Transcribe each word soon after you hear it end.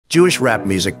Jewish Rap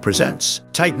Music presents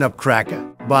Tighten Up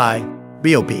Cracka by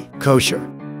BLP Kosher.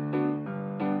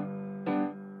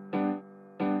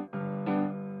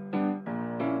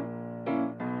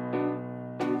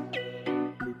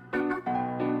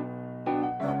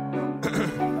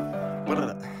 What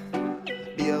up?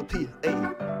 BLP,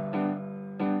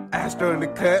 ayy. Astro in the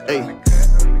cut, ayy.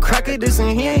 Cracka this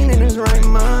and he ain't in his right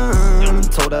mind.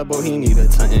 Told that boy he need to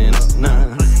tighten up,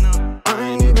 nah. I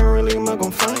ain't even really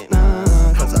gon' fight, nah.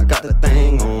 Cause I got the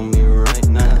thing on me right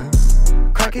now.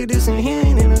 Cracka this and he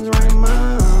ain't in his right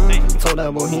mind. Told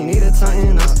that boy he need to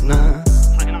tighten up, nah.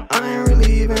 I ain't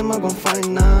really even gon' fight,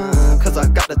 nah. Cause I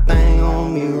got the thing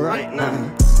on me right now.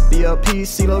 BLP,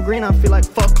 CeeLo Green, I feel like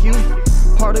fuck you.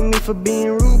 Pardon me for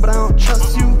being rude, but I don't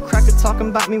trust you. Cracka talking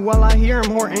about me while I hear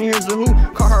him. Horton, here's the who.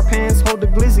 Carhartt pants, hold the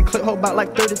glizzy, clip hold about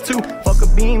like 32. Fuck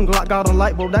a beam, Glock got a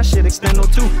light bulb, that shit extend on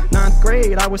 2. 9th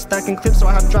grade, I was stacking clips, so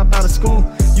I had to drop out of school.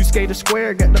 You skate a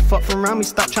square, get the fuck from around me,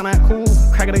 stop trying to act cool.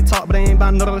 Cracka they talk, but they ain't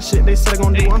about none of the shit they said they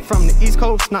gon' do. I'm from the East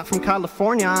Coast, not from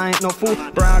California, I ain't no fool.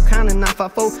 Brown kinda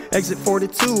 954, exit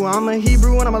 42. I'm a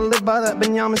Hebrew and I'ma live by that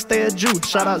Benjamin, stay a Jew.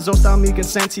 Shout out Zostal, Meek, and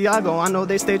Santiago, I know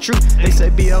they stay true. They say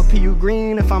BLP, you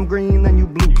green, if I'm green, then you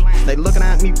blue. They looking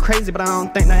at me crazy, but I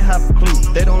don't think they have a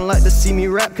clue. They don't like to see me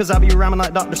rap, cause I be rhyming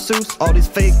like Dr. Seuss. All these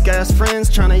fake ass friends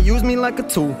tryna use me like a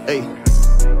tool, ayy.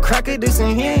 Cracka this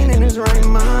and he ain't in his right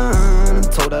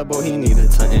mind. Told that boy he need to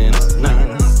tighten up,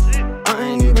 nah. I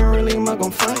ain't even really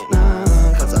gon' fight, nah.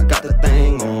 Cause I got the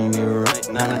thing on me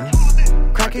right now.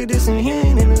 Cracka this and he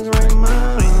ain't in his right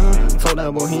mind. Told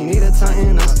that boy he need to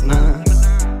tighten up, nah.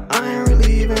 I ain't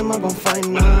really even gon' fight,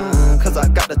 nah. Cause I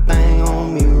got the thing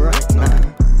on me right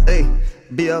now. Hey,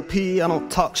 BLP, I don't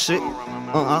talk shit.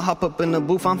 I hop up in the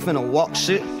booth, I'm finna walk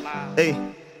shit. Hey,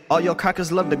 all your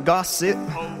crackers love to gossip,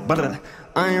 but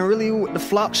I ain't really with the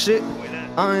flock shit.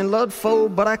 I ain't love foe,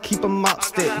 but I keep a mop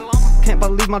stick. Can't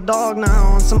believe my dog now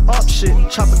on some up shit.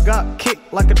 Chopper got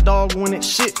kicked like a dog when it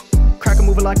shit. Cracka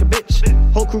moving like a bitch,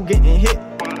 whole crew getting hit.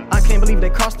 I can't believe they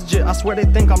crossed the jet. I swear they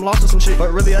think I'm lost or some shit,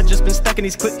 but really I just been stacking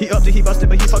these clips. He upped it, he busted,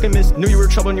 but he fucking missed. Knew you were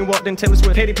trouble and you walked in Taylor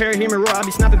Swift. Katy Perry, hear me roar, I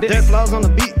be snapping bit. Dead flies on the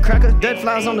beat, Cracka, dead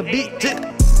flies on the beat.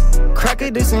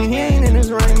 Cracka this and he ain't in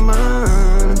his right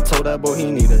mind. Told that boy he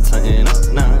need to tighten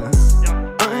up, nah.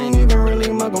 I ain't even really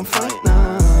gon' fight,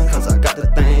 nah. Cause I got the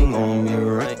thing on me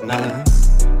right now.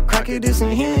 Cracka this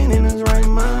and he ain't in his right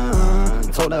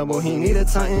mind. Told that boy he need to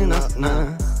tighten up,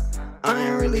 nah. I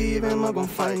ain't really even gon'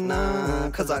 fight, nah.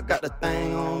 Cause I got the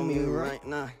thing on me right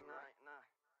now.